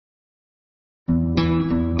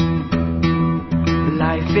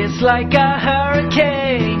feels like a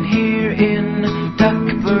hurricane here in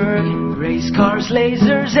Duckburg. Race cars,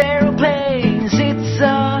 lasers, aeroplanes. It's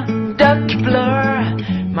a duck blur.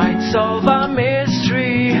 Might solve a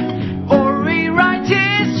mystery or rewrite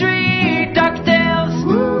history. DuckTales.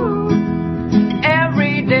 Woo.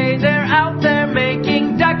 Every day they're out there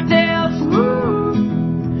making DuckTales.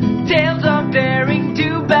 Woo. Tales of daring,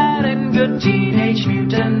 do bad and good. Teenage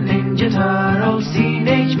Mutant Ninja Turtles.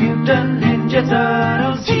 Teenage Mutant Ninja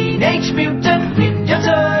Turtles. Teenage Mutant Ninja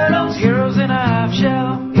Turtles. Heroes in a half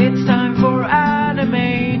shell. It's time for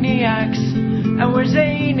Animaniacs, and we're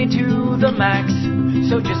zany to the max.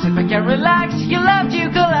 So just sit back and relax. You'll have to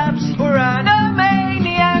collapse. We're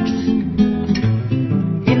Animaniacs.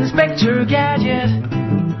 Inspector Gadget.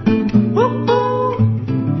 Woo-hoo.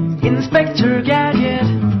 Inspector Gadget.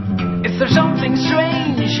 If there's something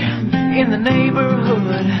strange in the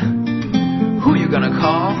neighborhood, who you gonna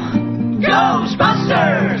call?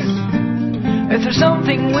 Ghostbusters! If there's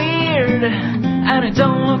something weird and it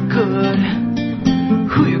don't look good,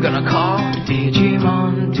 who you gonna call?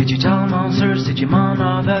 Digimon, digital monsters, Digimon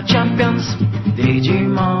are the champions.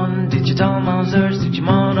 Digimon, digital monsters,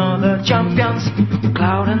 Digimon are the champions.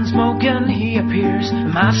 Cloud and smoke and he appears,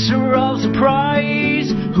 master of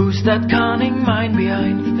surprise. Who's that cunning mind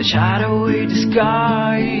behind the shadowy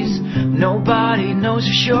disguise? Nobody knows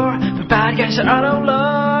for sure, but bad guys are out of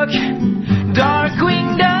luck.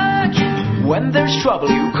 Darkwing Duck, when there's trouble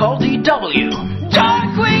you call DW.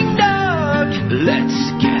 Darkwing Duck,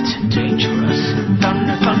 let's get dangerous.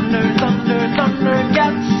 Thunder, thunder, thunder, thunder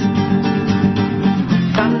cats.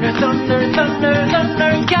 Thunder, thunder, thunder,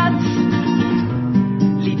 thunder cats.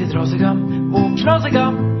 Lite trasiga och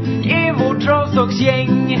knasiga är vårt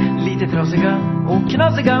trasdocksgäng. Lite trasiga och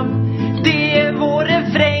knasiga, det är vår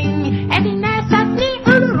refräng. Är din näsa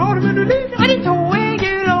sned? Eller har du liv? Och din tå är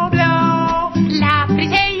gul och blå. Lappri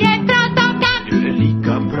säger trasdockan, du är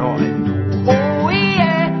lika bra ändå.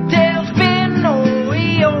 Tailspin,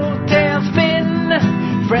 tailspin.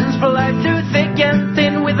 Friends for life through thick and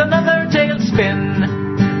thin with another tailspin.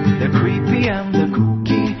 They're creepy and they're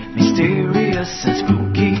kooky, mysterious and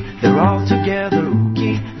spooky. They're all together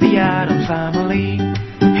ooky, the Addams Family.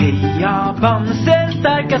 Heja Bamse,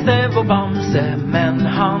 starkaste vår Bamse, men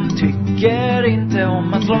han tycker inte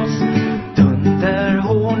om att slåss.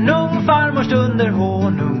 Dunderhonung, farmors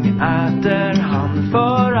dunderhonung, äter han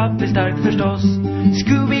för att bli stark förstås.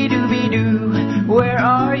 Scooby-Dooby-Doo, where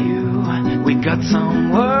are you? We got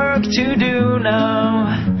some work to do now.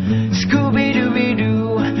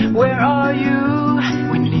 Scooby-Dooby-Doo, where are you?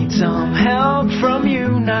 We need some help from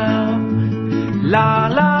you now. La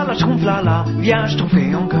la la schtroumpflala, viens je t'en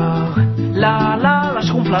fais encore. La la la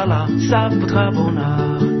schtroumpflala, ça vaudra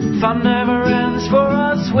bonheur. Fun never ends for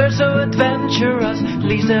us, we're so adventurous, at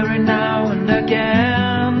least every now and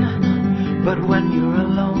again. But when you're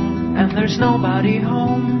alone and there's nobody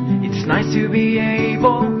home, it's nice to be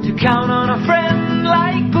able to count on a friend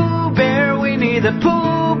like Pooh Bear. We need a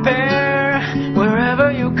Pooh Bear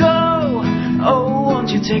wherever you go. Oh, won't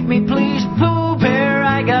you take me please, Pooh Bear?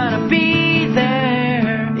 I gotta be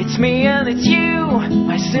there. It's me and it's you,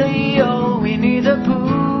 my CEO. We need a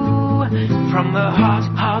Pooh. From the hot,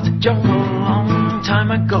 hot jungle long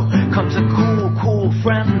time ago comes a cool, cool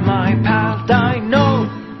friend, my pal Dino.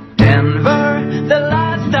 Denver, the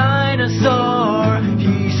last dinosaur.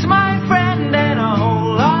 He's my friend and a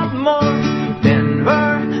whole lot more.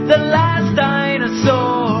 Denver, the last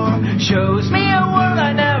dinosaur, shows me a world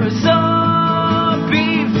I never saw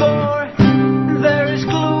before. There is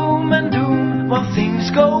gloom and doom while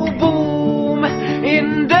things go boom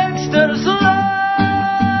in Dexter's love.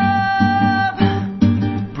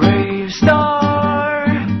 Brave star,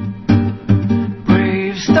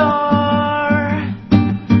 brave star.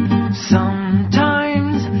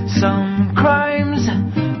 Sometimes some crimes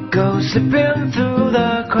go slipping through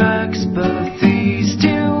the cracks, but these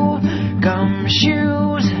two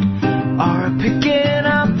gumshoes are picking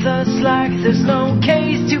up the slack. There's no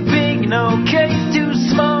case too big, no case too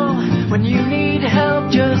small. When you need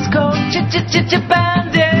help, just call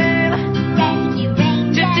Bandit. Rescue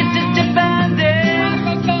Ranger. Bandit.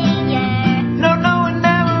 No, no, it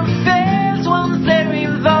never fails once they're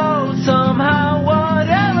involved. Somehow,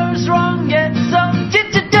 whatever's wrong gets solved.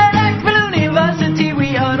 Balloon University,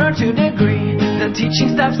 we earn our 2 degree. The teaching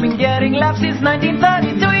staff's been getting laughs since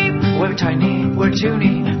 1933. We're tiny, we're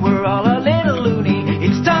toony, we're all a little loony.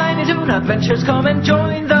 It's Tiny Toon Adventures, come and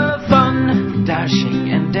join the fun.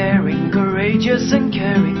 Dashing and daring, courageous and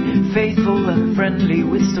caring, faithful and friendly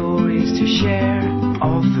with stories to share.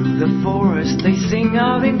 All through the forest they sing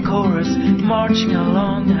out in chorus, marching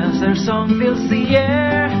along as their song fills the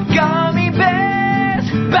air. Gummy bears,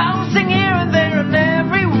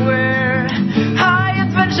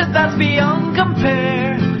 that's beyond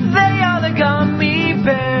compare. They are the gummy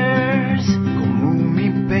bears. Mumi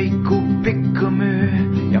Beiko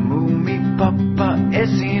Pikamu, Yamumi Papa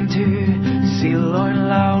Esintu, Siloin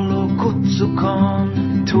Laulo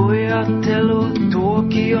Kutsukon, Toya Telo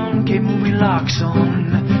Tokion, Kemumi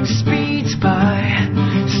Lakson, Speed Spy,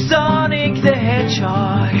 Sonic the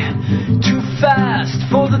Hedgehog, too fast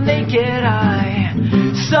for the naked eye.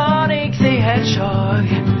 Sonic the Hedgehog,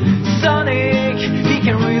 Sonic, he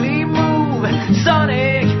can really move.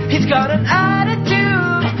 Sonic, he's got an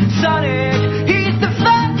attitude. Sonic, he's the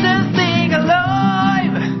fastest thing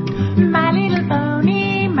alive. My little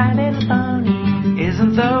pony, my little pony.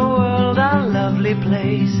 Isn't the world a lovely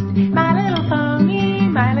place? My little pony,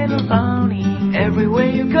 my little pony. Everywhere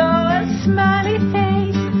you go, a smiley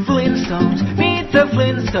face. Flintstones, meet the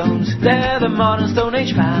Flintstones. They're the modern Stone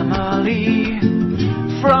Age family.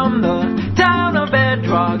 From the town of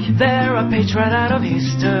Bedrock, they're a page right out of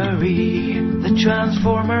history. The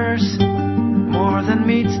Transformers, more than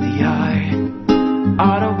meets the eye.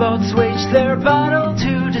 Autobots wage their battle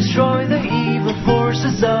to destroy the evil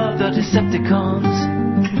forces of the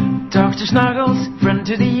Decepticons. Dr. Snuggles, friend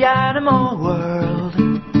to the animal world.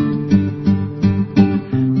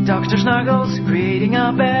 Dr. Snuggles, creating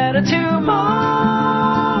a better tomorrow.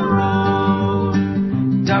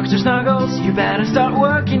 Dr. Snuggles, you better start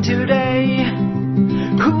working today.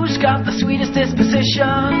 Who's got the sweetest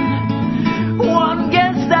disposition? One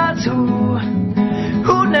guess that's who.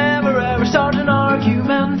 Who never ever starts an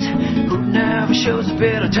argument. Who never shows a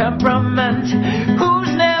bit of temperament. Who